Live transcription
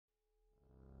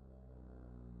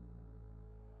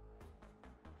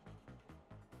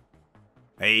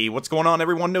Hey, what's going on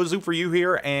everyone? NoZoupForYou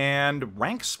here, and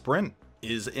Rank Sprint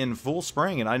is in full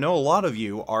swing, and I know a lot of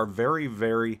you are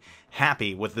very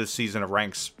happy with this season of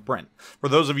Rank Sprint. For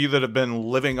those of you that have been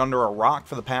living under a rock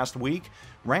for the past week,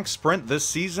 Rank Sprint this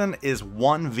season is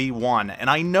 1v1, and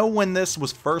I know when this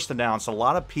was first announced, a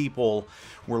lot of people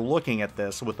were looking at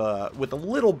this with a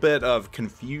little bit of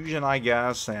confusion, I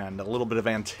guess, and a little bit of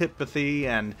antipathy,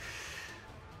 and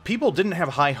people didn't have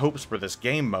high hopes for this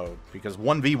game mode, because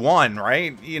 1v1,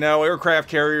 right? You know, aircraft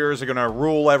carriers are going to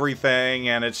rule everything,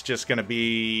 and it's just going to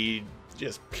be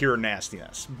just pure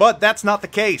nastiness. But that's not the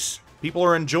case. People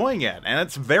are enjoying it, and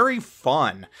it's very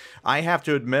fun. I have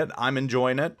to admit, I'm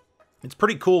enjoying it. It's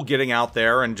pretty cool getting out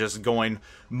there and just going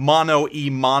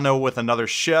mono-e-mono with another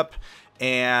ship,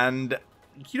 and,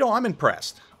 you know, I'm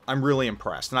impressed. I'm really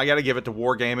impressed, and I got to give it to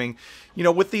Wargaming. You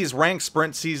know, with these Rank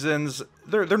Sprint seasons,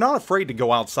 they're not afraid to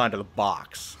go outside of the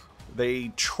box.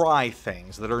 They try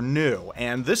things that are new,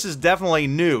 and this is definitely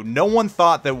new. No one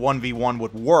thought that 1v1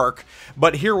 would work,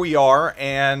 but here we are,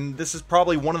 and this is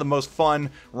probably one of the most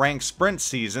fun Rank Sprint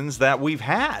seasons that we've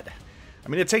had. I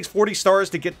mean, it takes 40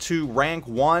 stars to get to rank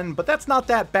 1, but that's not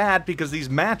that bad because these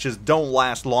matches don't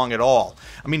last long at all.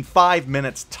 I mean, 5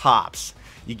 minutes tops.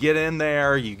 You get in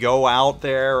there, you go out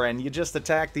there, and you just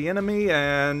attack the enemy,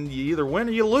 and you either win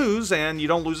or you lose, and you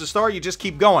don't lose a star, you just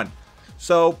keep going.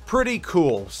 So, pretty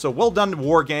cool. So, well done to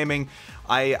Wargaming.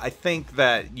 I think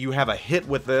that you have a hit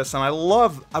with this, and I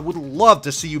would love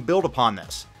to see you build upon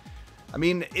this. I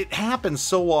mean, it happens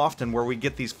so often where we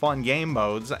get these fun game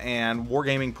modes, and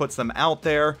Wargaming puts them out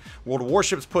there, World of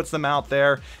Warships puts them out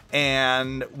there,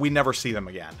 and we never see them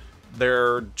again.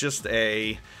 They're just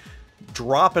a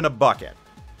drop in a bucket.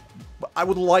 I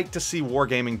would like to see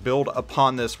Wargaming build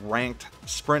upon this ranked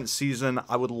sprint season.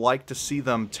 I would like to see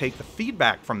them take the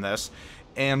feedback from this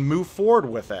and move forward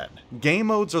with it. Game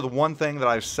modes are the one thing that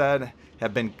I've said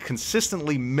have been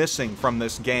consistently missing from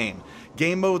this game.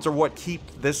 Game modes are what keep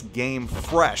this game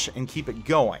fresh and keep it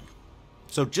going.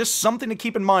 So just something to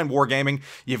keep in mind, Wargaming.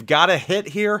 You've got a hit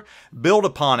here, build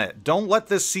upon it. Don't let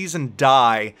this season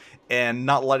die and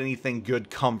not let anything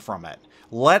good come from it.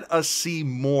 Let us see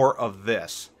more of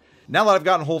this. Now that I've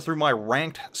gotten a hold through my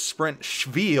ranked sprint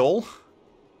spiel,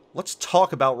 let's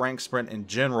talk about ranked sprint in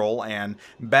general and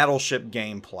battleship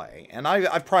gameplay. And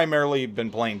I've primarily been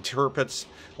playing Tirpitz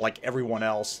like everyone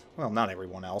else. Well, not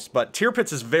everyone else, but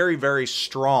Tirpitz is very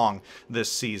strong this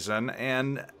season,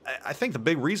 and I think the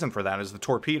big reason for that is the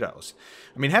torpedoes.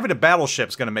 I mean, having a battleship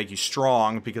is going to make you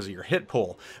strong because of your hit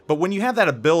pool, but when you have that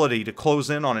ability to close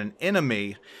in on an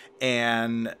enemy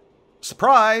and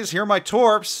surprise, here are my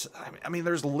torps. I mean,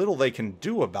 there's little they can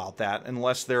do about that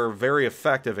unless they're very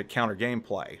effective at counter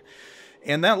gameplay.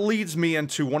 And that leads me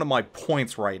into one of my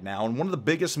points right now, and one of the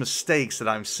biggest mistakes that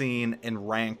I've seen in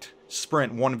ranked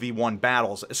sprint 1v1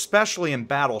 battles, especially in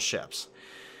battleships.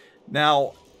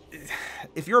 Now,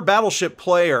 if you're a battleship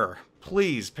player,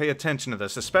 please pay attention to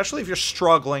this, especially if you're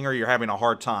struggling or you're having a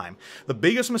hard time. The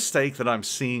biggest mistake that I'm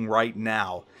seeing right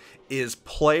now is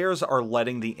players are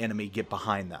letting the enemy get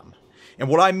behind them. And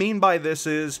what I mean by this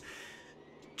is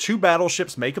two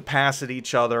battleships make a pass at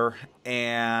each other,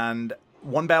 and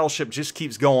one battleship just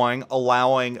keeps going,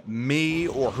 allowing me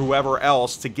or whoever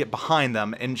else to get behind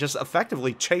them and just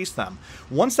effectively chase them.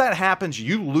 Once that happens,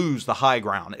 you lose the high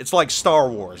ground. It's like Star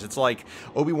Wars. It's like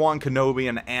Obi-Wan Kenobi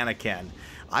and Anakin.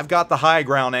 I've got the high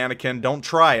ground, Anakin. Don't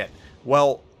try it.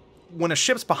 Well, when a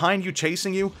ship's behind you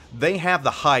chasing you, they have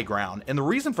the high ground. And the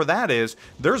reason for that is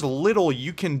there's little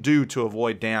you can do to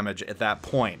avoid damage at that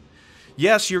point.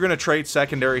 Yes, you're going to trade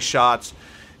secondary shots.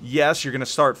 Yes, you're going to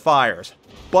start fires.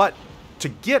 But to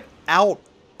get out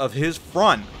of his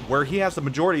front, where he has the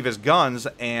majority of his guns,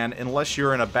 and unless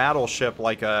you're in a battleship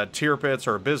like a Tirpitz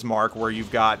or a Bismarck where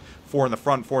you've got 4 in the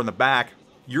front, 4 in the back,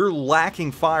 you're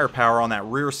lacking firepower on that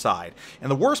rear side.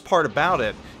 And the worst part about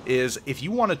it is if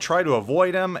you want to try to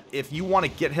avoid him, if you want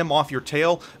to get him off your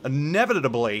tail,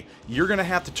 inevitably you're going to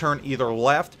have to turn either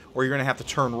left or you're going to have to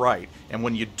turn right. And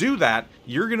when you do that,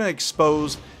 you're going to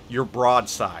expose your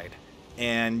broadside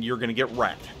and you're going to get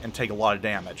wrecked and take a lot of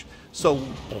damage. So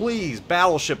please,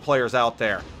 battleship players out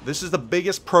there, this is the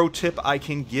biggest pro tip I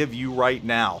can give you right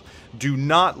now. Do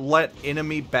not let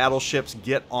enemy battleships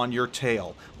get on your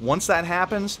tail. Once that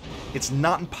happens, it's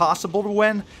not impossible to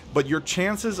win, but your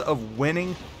chances of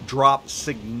winning drop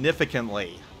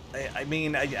significantly. I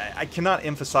mean, I cannot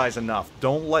emphasize enough.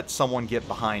 Don't let someone get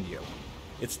behind you.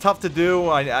 It's tough to do.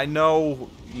 I know,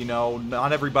 you know,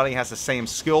 not everybody has the same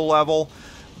skill level,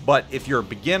 but if you're a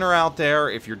beginner out there,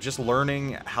 if you're just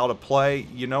learning how to play,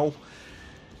 you know,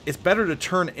 it's better to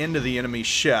turn into the enemy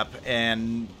ship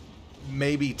and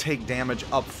maybe take damage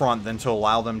up front than to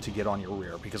allow them to get on your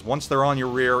rear, because once they're on your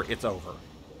rear, it's over.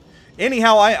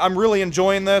 Anyhow, I'm really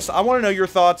enjoying this. I want to know your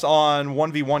thoughts on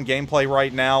 1v1 gameplay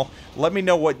right now. Let me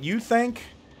know what you think.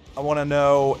 I want to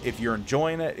know if you're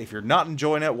enjoying it, if you're not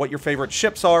enjoying it, what your favorite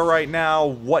ships are right now,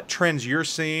 what trends you're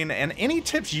seeing, and any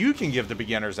tips you can give to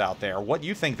beginners out there, what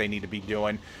you think they need to be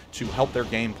doing to help their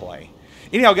gameplay.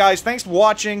 Anyhow, guys, thanks for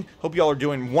watching. Hope y'all are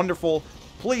doing wonderful.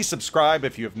 Please subscribe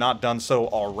if you have not done so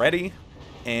already.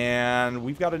 And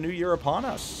we've got a new year upon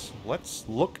us. Let's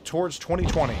look towards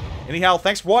 2020. Anyhow,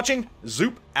 thanks for watching.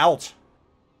 Zoop out.